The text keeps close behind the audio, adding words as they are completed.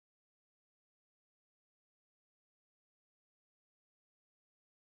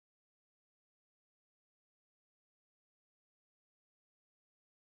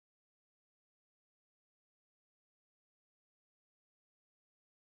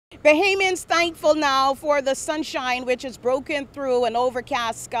Bahamians thankful now for the sunshine which has broken through an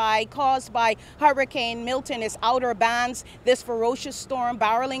overcast sky caused by Hurricane Milton. Its outer bands, this ferocious storm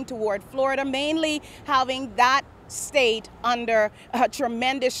barreling toward Florida, mainly having that state under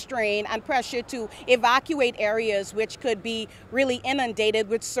tremendous strain and pressure to evacuate areas which could be really inundated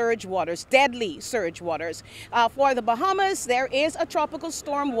with surge waters, deadly surge waters. For the Bahamas, there is a tropical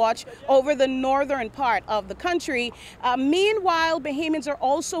storm watch over the northern part of the country. Meanwhile, Bahamians are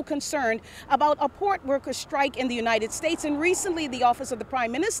also concerned about a port worker strike in the United States, and recently the Office of the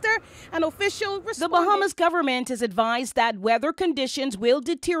Prime Minister, an official responded. The Bahamas government has advised that weather conditions will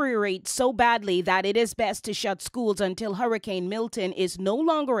deteriorate so badly that it is best to shut schools until Hurricane Milton is no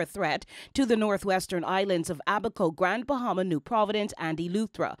longer a threat to the northwestern islands of Abaco, Grand Bahama, New Providence, and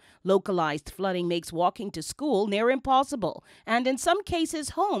Eleuthera. Localized flooding makes walking to school near impossible, and in some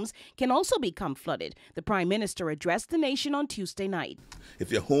cases, homes can also become flooded. The Prime Minister addressed the nation on Tuesday night.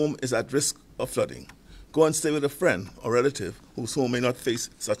 If your home is at risk of flooding, go and stay with a friend or relative whose home may not face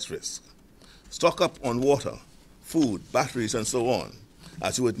such risk. Stock up on water, food, batteries, and so on,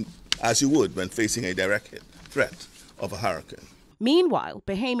 as you would when facing a direct threat of a hurricane. Meanwhile,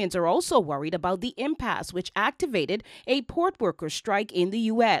 Bahamians are also worried about the impasse which activated a port workers' strike in the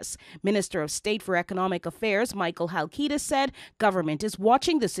U.S. Minister of State for Economic Affairs Michael Halkidis said government is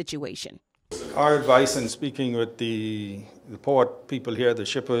watching the situation. Our advice in speaking with the port people here, the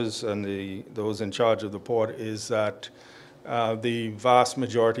shippers and those in charge of the port, is that the vast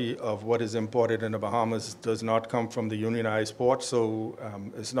majority of what is imported in the Bahamas does not come from the unionized port, so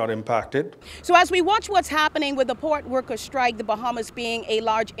it's not impacted. So as we watch what's happening with the port workers' strike, the Bahamas being a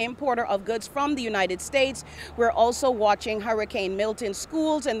large importer of goods from the United States, we're also watching Hurricane Milton.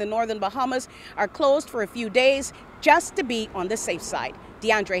 Schools in the northern Bahamas are closed for a few days just to be on the safe side.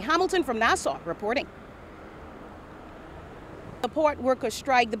 DeAndre Hamilton from Nassau reporting. The port workers'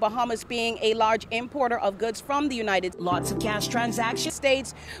 strike, the Bahamas being a large importer of goods from the United States. Lots of cash transactions.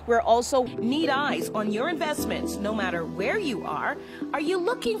 States, we're also need eyes on your investments, no matter where you are. Are you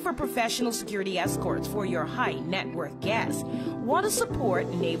looking for professional security escorts for your high net worth guests? Want to support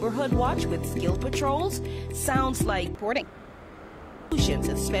Neighborhood Watch with skilled patrols? Sounds like reporting. Solutions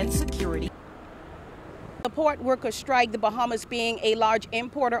and spend security. The port workers' strike, the Bahamas being a large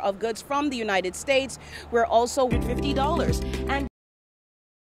importer of goods from the United States, we're also $50 and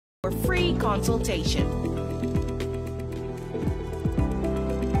for free consultation.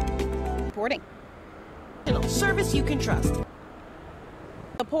 Reporting. Service you can trust.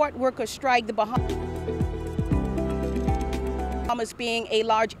 The port workers' strike, the Bahamas being a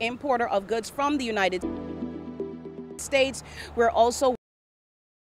large importer of goods from the United States, we're also